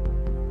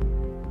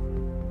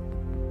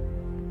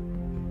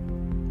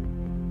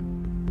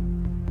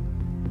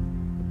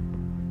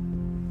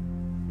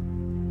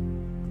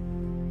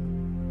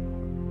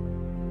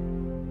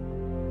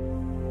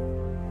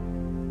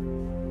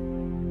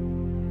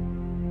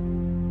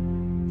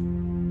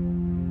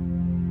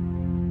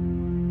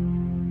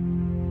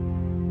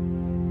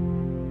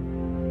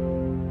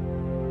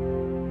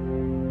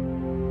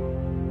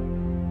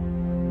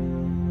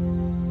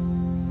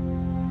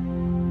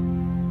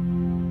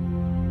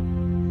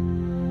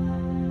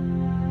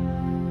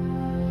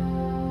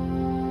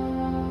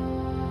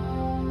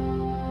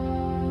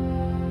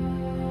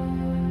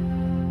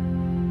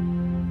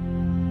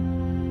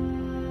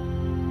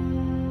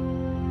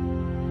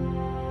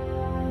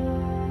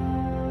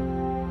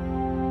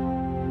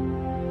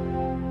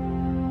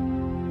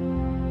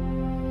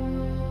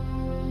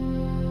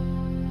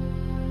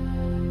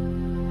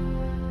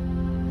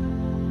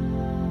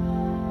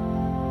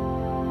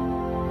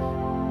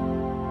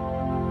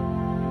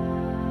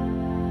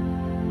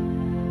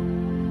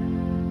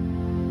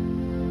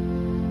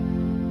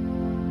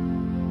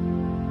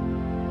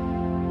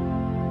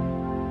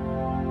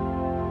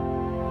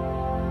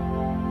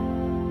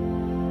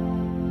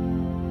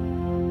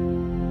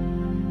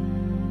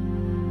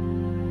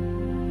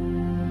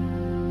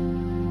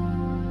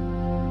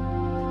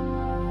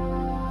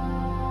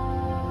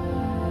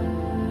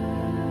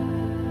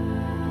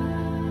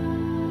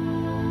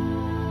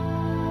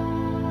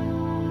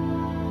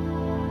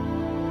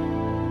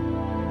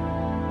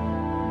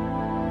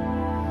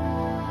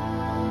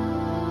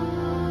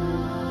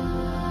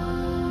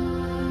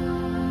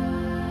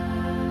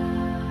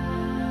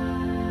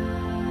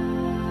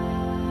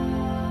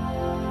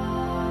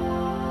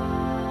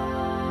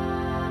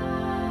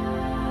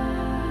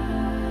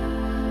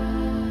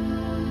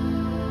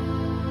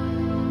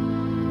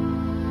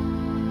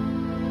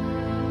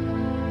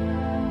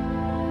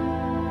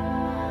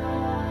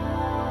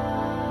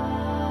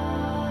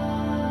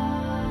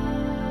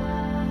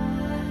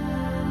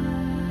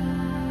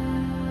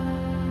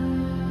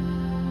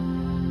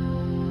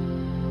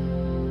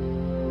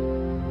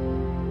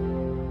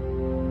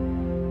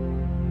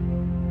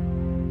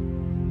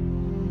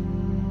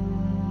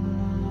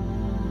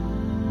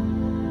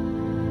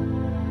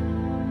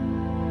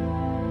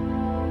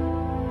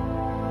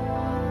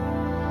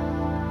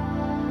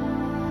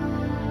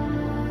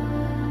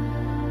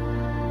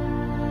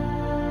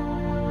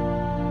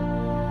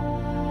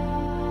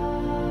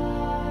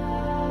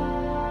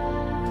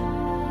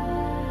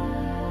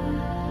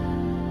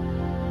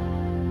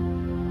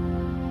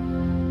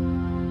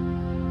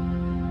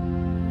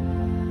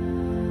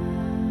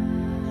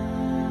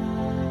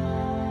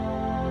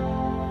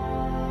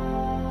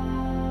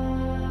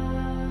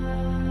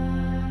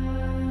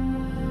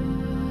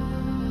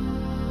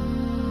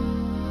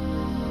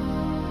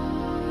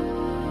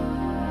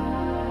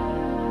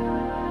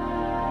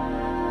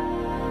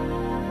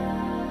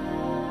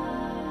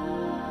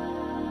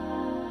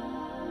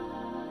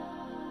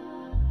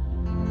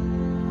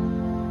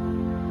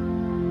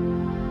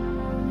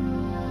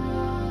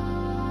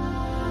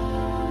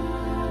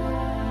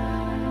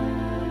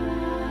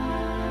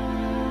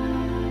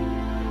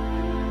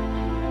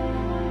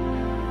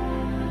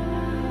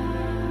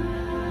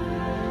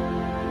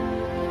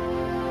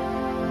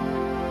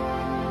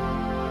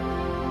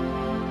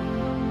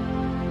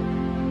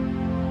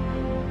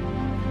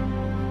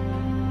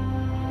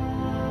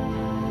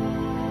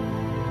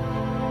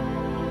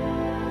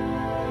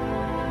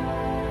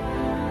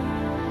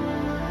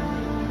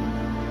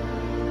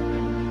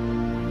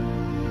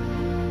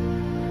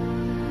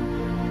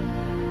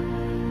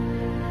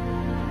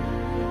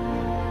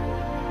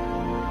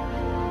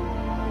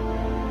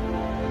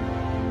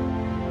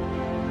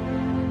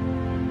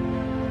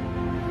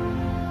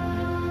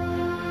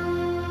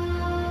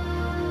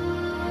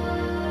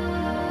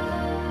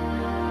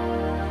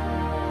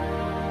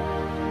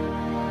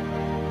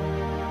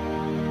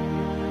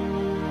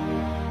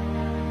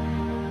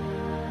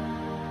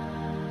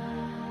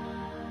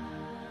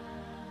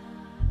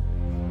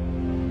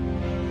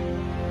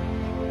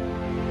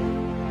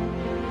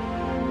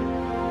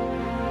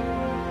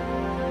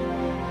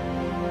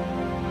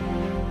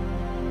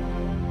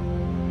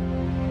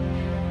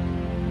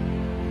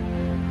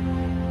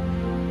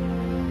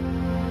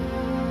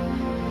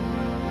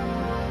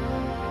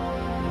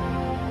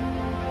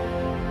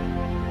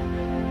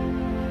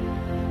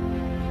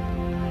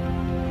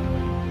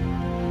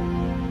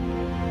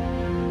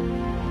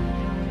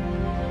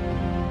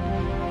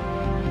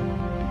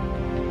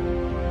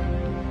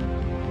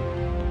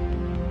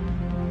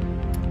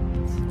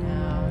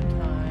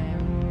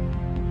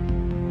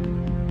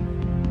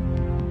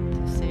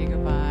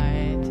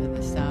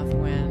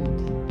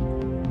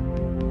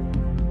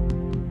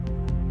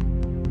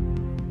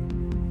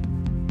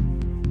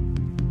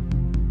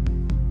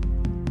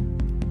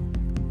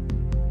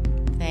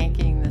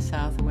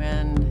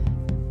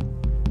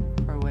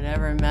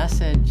 a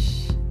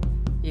message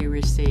you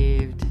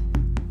received,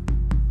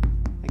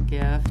 a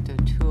gift, a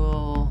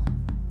tool,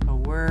 a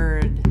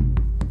word,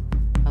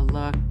 a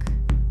look,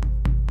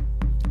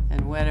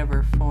 in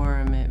whatever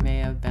form it may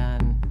have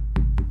been.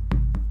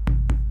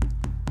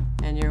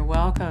 And you're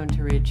welcome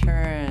to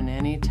return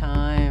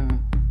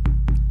anytime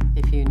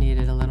if you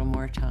needed a little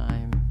more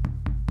time.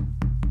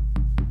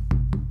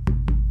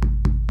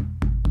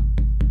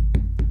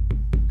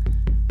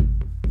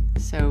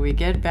 So we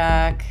get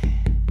back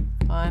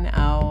on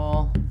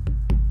Owl,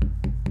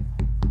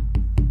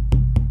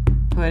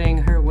 putting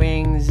her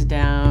wings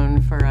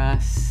down for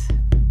us,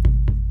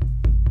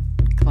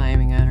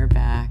 climbing on her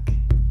back.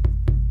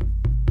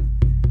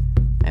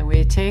 And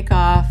we take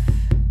off,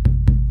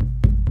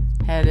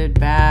 headed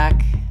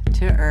back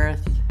to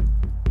Earth.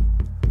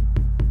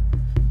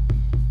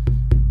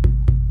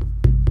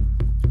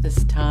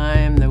 This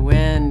time the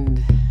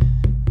winds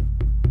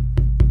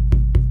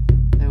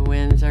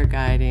are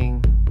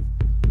guiding.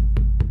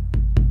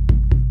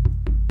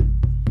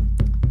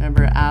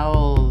 Remember,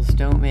 owls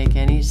don't make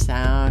any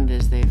sound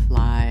as they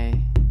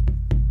fly.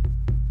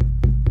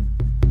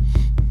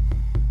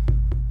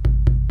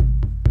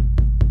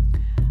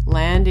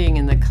 Landing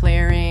in the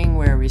clearing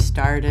where we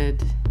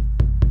started.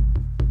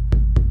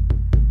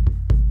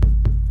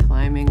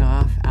 Climbing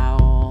off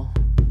Owl.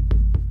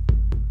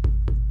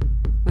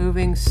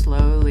 Moving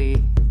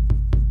slowly.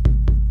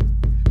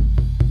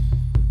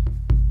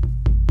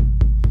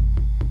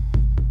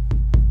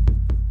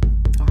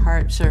 Our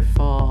hearts are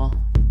full.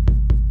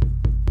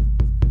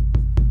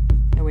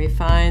 And we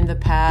find the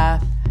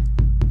path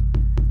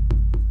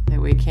that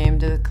we came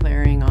to the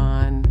clearing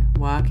on,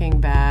 walking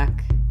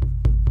back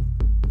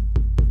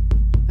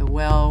the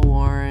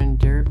well-worn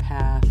dirt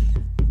path.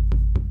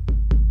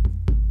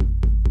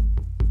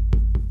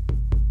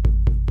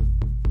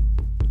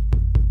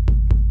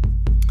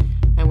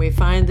 And we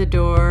find the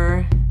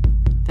door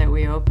that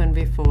we opened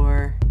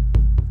before.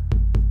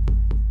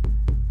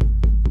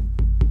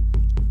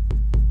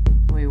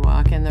 We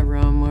walk in the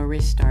room where we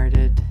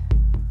started.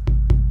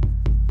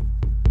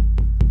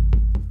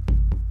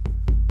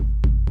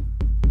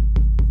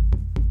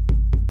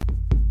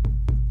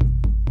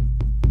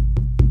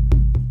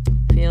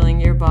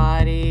 Feeling your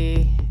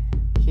body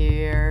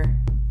here.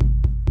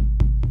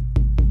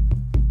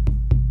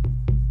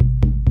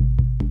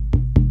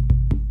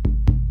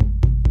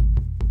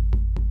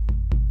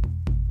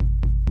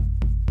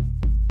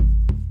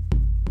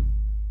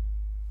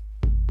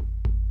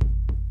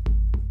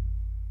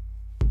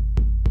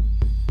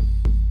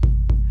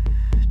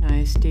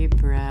 Nice deep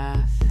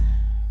breath.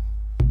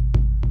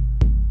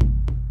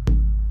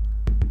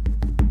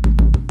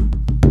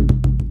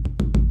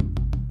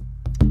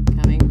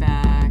 Coming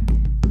back,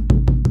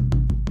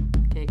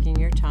 taking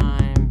your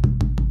time.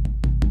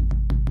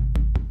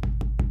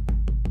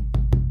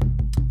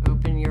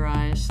 Open your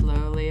eyes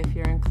slowly if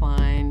you're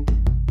inclined.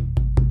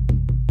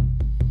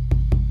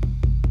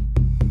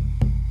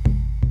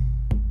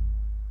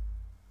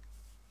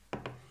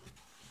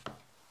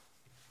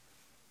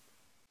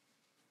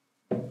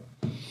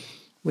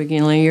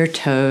 Wiggling your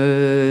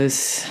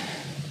toes.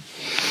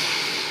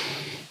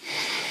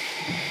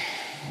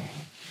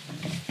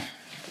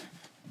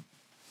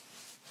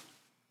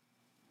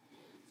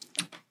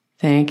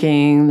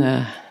 Thanking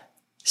the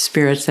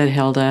spirits that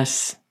held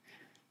us,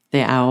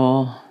 the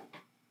owl,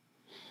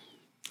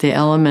 the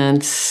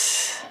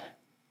elements,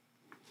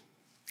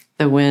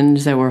 the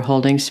winds that were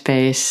holding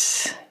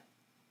space,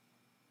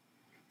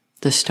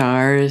 the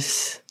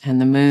stars and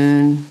the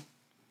moon,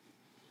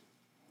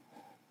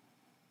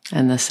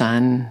 and the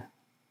sun,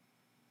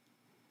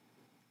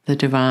 the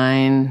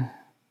divine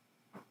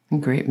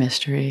and great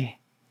mystery.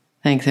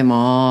 Thank them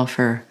all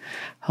for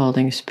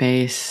holding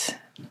space.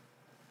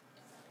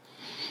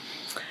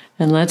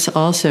 And let's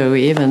also,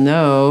 even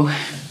though,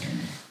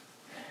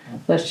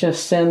 let's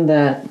just send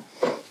that,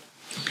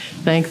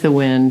 thank the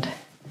wind,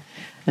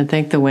 and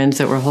thank the winds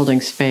that were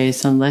holding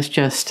space, and let's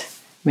just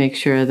make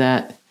sure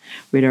that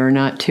we are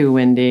not too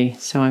windy.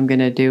 So I'm going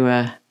to do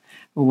a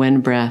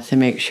wind breath to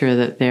make sure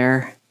that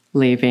they're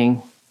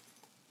leaving.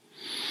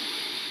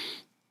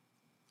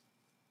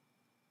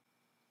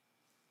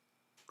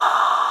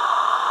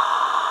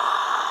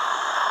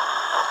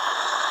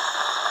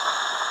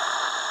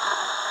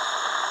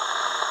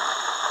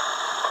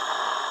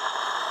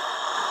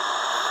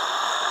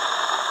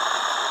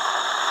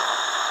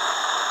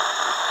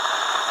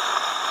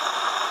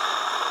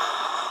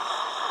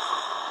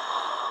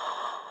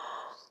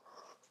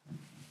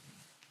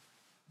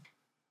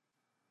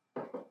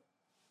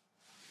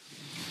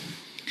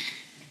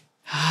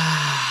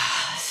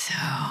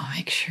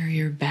 Make sure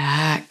you're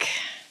back.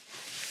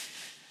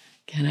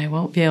 Again, I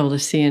won't be able to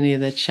see any of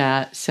the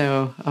chat,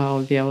 so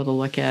I'll be able to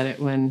look at it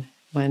when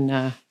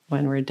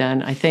we're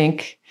done. I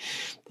think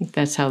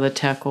that's how the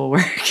tech will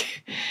work.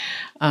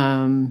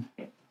 And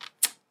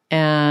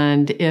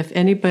if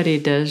anybody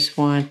does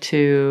want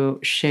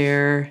to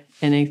share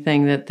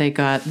anything that they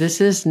got,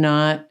 this is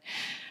not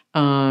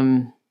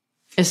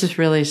this is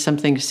really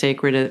something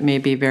sacred. It may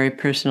be very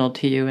personal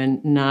to you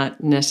and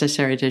not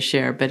necessary to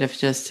share, but if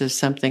just is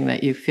something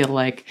that you feel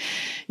like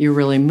you're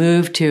really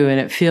moved to and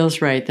it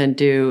feels right, then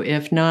do.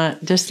 If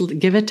not, just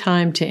give it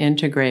time to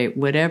integrate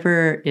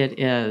whatever it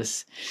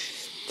is.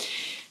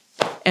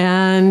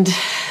 And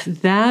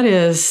that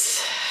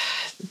is,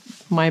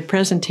 my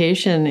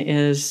presentation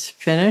is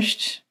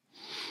finished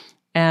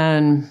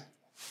and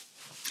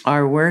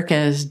our work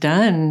is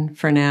done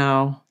for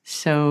now.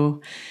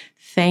 So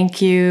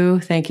thank you,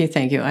 thank you,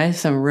 thank you. I have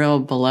some real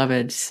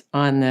beloveds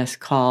on this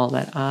call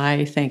that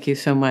I thank you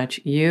so much.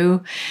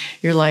 You're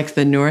like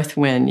the north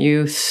wind.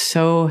 You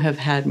so have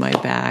had my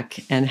back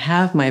and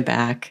have my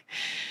back,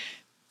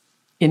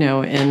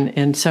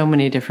 in so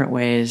many different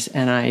ways.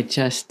 And I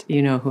just,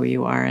 you know who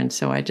you are. And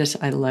so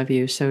I love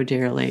you so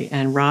dearly.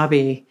 And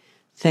Robbie,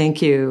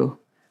 thank you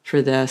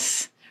for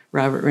this.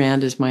 Robert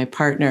Rand is my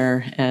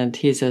partner, and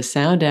he's a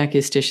sound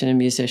acoustician and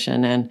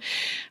musician, and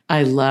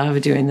I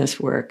love doing this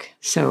work.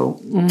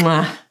 So,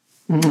 mwah,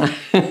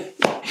 mwah.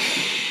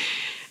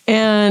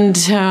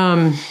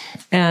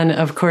 And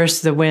of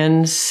course, the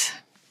winds,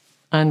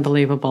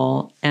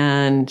 unbelievable,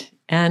 and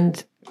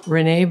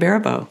Renee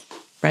Baribeau,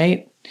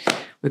 right?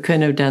 We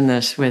couldn't have done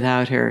this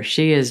without her.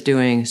 She is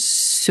doing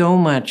so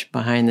much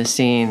behind the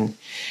scene.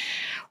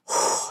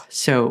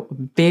 So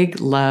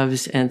big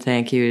loves and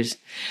thank yous.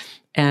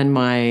 And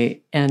my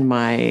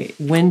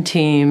wind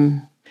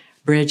team,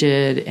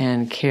 Bridget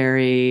and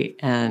Carrie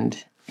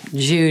and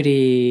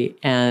Judy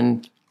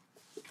and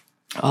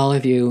all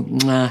of you,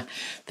 mwah,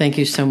 thank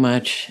you so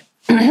much.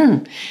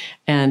 And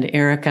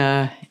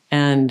Erica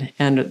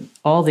and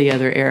all the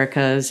other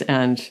Ericas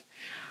and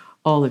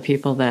all the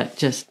people that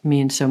just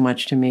mean so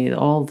much to me,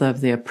 all of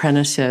the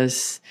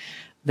apprentices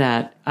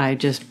that I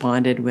just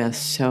bonded with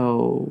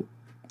so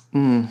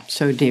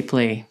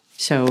deeply.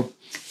 So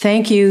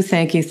thank you,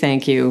 thank you,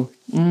 thank you.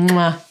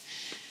 Mwah.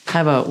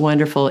 Have a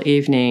wonderful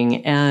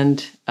evening.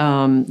 And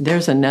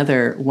there's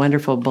another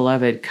wonderful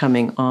beloved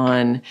coming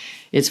on.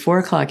 It's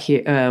 4:00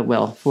 here.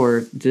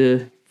 For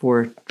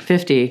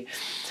 4:50,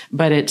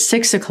 but at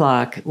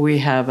 6:00 we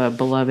have a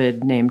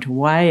beloved named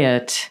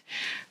Wyatt,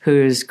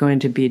 who's going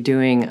to be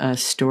doing a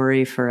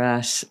story for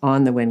us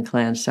on the Wind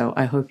Clan. So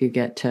I hope you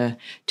get to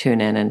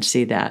tune in and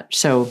see that.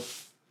 So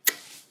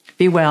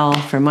be well.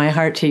 From my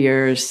heart to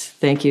yours.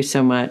 Thank you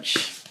so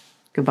much.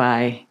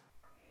 Goodbye.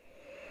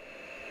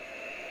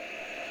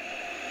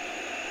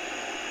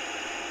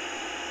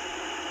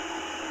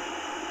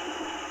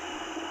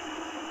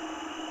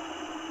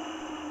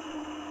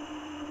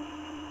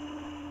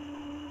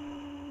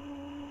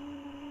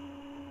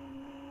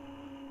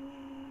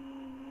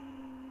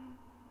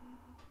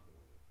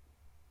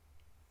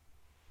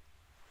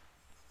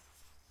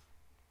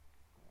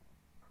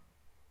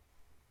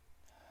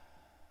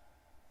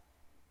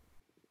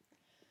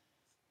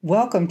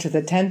 Welcome to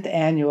the 10th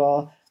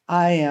annual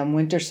IAM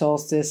Winter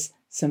Solstice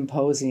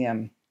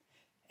Symposium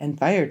and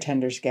Fire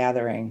Tenders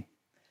Gathering.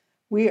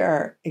 We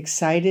are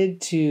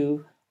excited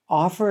to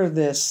offer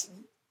this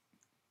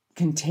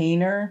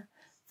container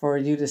for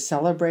you to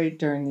celebrate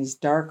during these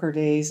darker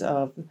days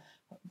of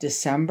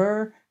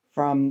December,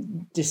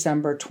 from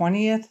December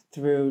 20th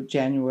through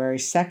January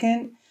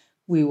 2nd.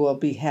 We will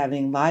be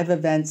having live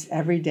events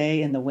every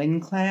day in the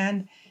Wind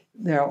Clan.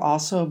 There'll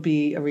also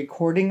be a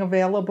recording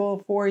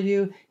available for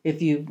you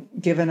if you've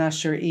given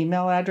us your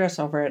email address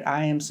over at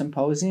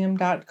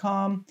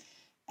iamsymposium.com.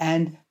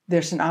 And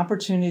there's an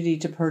opportunity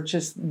to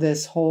purchase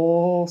this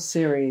whole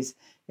series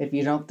if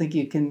you don't think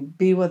you can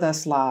be with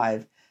us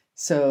live.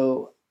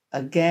 So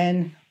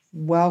again,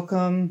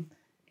 welcome,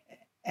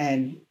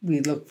 and we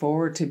look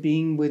forward to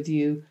being with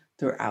you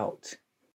throughout.